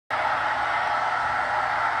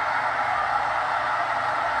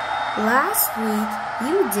Last week,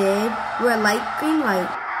 you did red light, green light.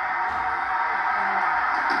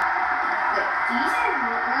 Wait, did you say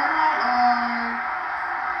red light or...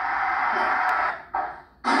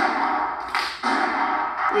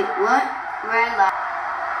 Wait, what? Red light.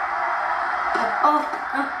 Oh.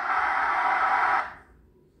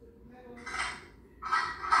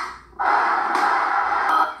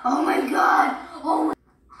 Oh my god! Oh my...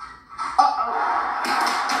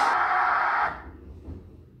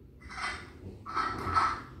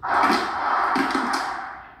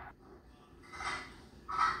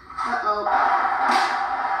 Uh-oh.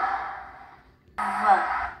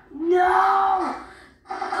 No!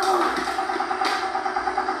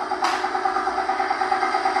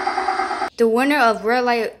 The winner of red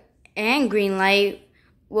light and green light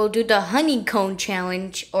will do the honeycomb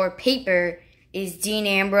challenge or paper is Dean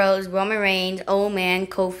Ambrose, Roman Reigns, Old Man,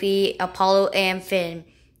 Kofi, Apollo, and Finn.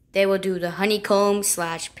 They will do the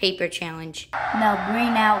honeycomb/paper challenge. Now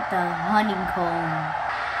bring out the honeycomb.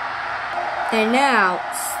 And now,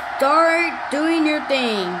 start doing your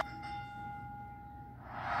thing.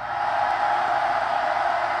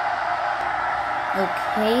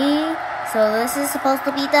 Okay, so this is supposed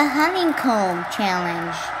to be the honeycomb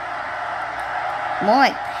challenge. More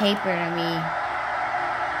like paper to me.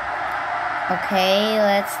 Okay,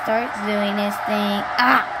 let's start doing this thing.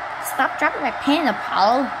 Ah! Stop dropping my pen,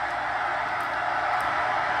 Apollo.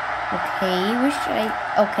 Okay, where should I...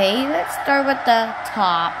 Okay, let's start with the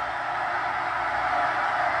top.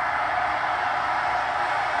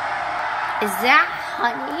 Is that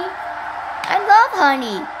honey? I love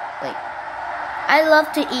honey. Wait. I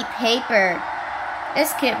love to eat paper.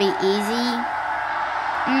 This could be easy.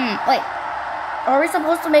 Wait. Are we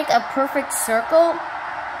supposed to make a perfect circle?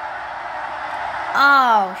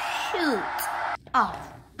 Oh, shoot. Oh.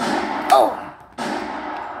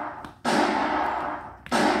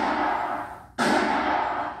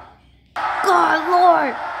 God,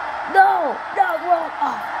 Lord. No.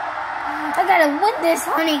 Oh. I gotta win this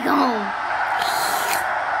honeycomb.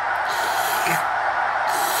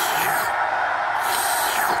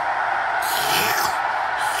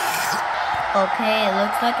 Okay, it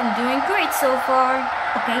looks like I'm doing great so far.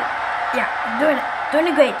 Okay, yeah,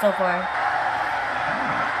 doing great so far.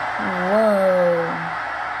 Whoa.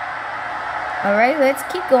 Alright, let's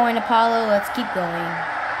keep going, Apollo. Let's keep going.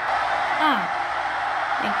 Ah,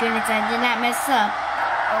 thank goodness I did not mess up.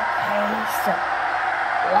 Okay, so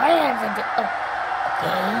what I have to do? Oh,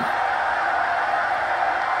 okay.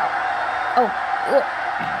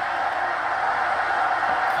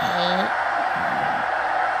 Okay.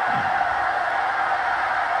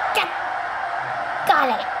 Got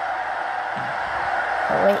it.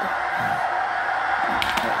 Oh, wait.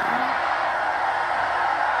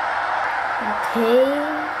 Okay.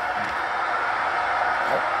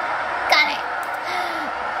 Oh, got it.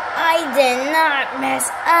 I did not mess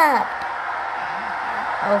up.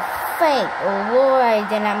 Oh, thank Lord, I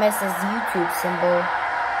did not miss this YouTube symbol.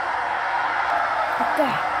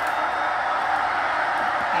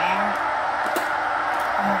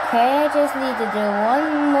 Okay, I just need to do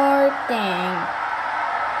one more thing.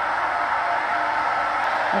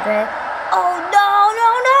 Okay. Oh no,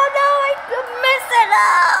 I could mess it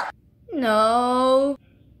up. No.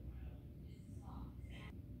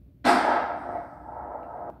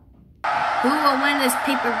 Who will win this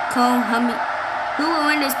paper cone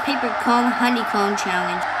honeycomb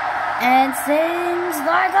challenge? And seems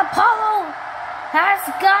like Apollo has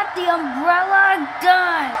got the umbrella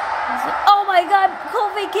gun. Oh my God,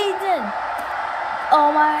 Kofi Kingston.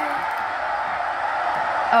 Oh my.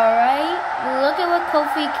 Alright, look at what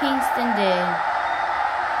Kofi Kingston did.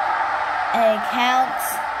 It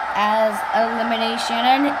counts as elimination.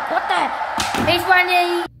 And what the? He's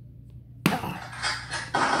running.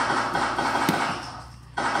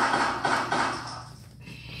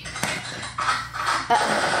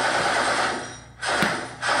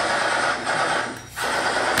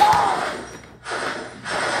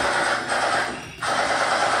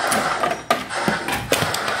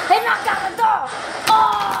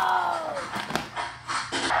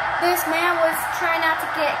 This man was trying not to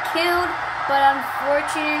get killed, but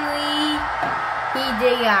unfortunately, he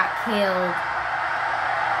did get killed.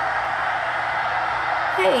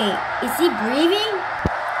 Hey, is he breathing?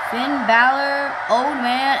 Finn Balor, Old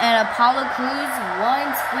Man, and Apollo Crews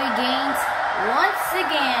won Squid Games once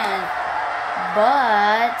again.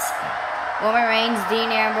 But Roman Reigns,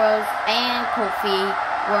 Dean Ambrose, and Kofi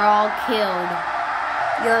were all killed.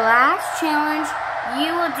 Your last challenge,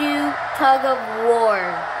 you will do tug of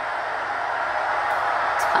war.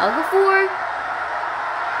 Tug of war?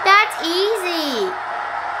 That's easy.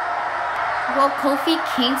 Well, Kofi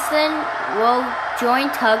Kingston will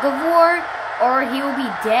join Tug of War, or he will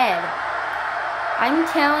be dead. I'm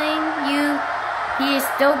telling you, he is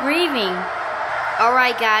still breathing.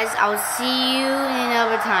 Alright guys, I'll see you in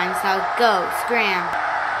other times. Now go, scram.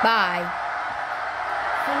 Bye.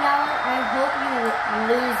 So now, I hope you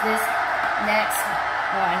lose this next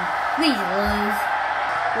one. Please lose.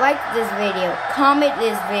 Like this video, comment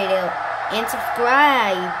this video, and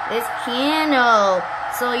subscribe this channel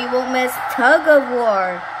so you won't miss Tug of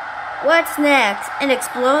War. What's next? An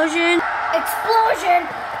explosion? Explosion!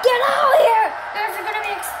 Get out here! There's gonna be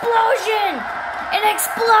an explosion! An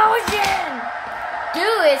explosion!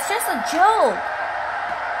 Dude, it's just a joke.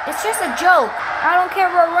 It's just a joke. I don't care,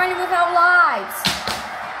 we're running without lives.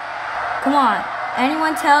 Come on.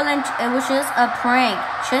 Anyone tell them it was just a prank.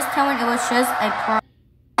 Just tell them it was just a prank.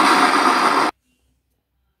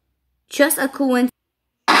 Just a coincidence.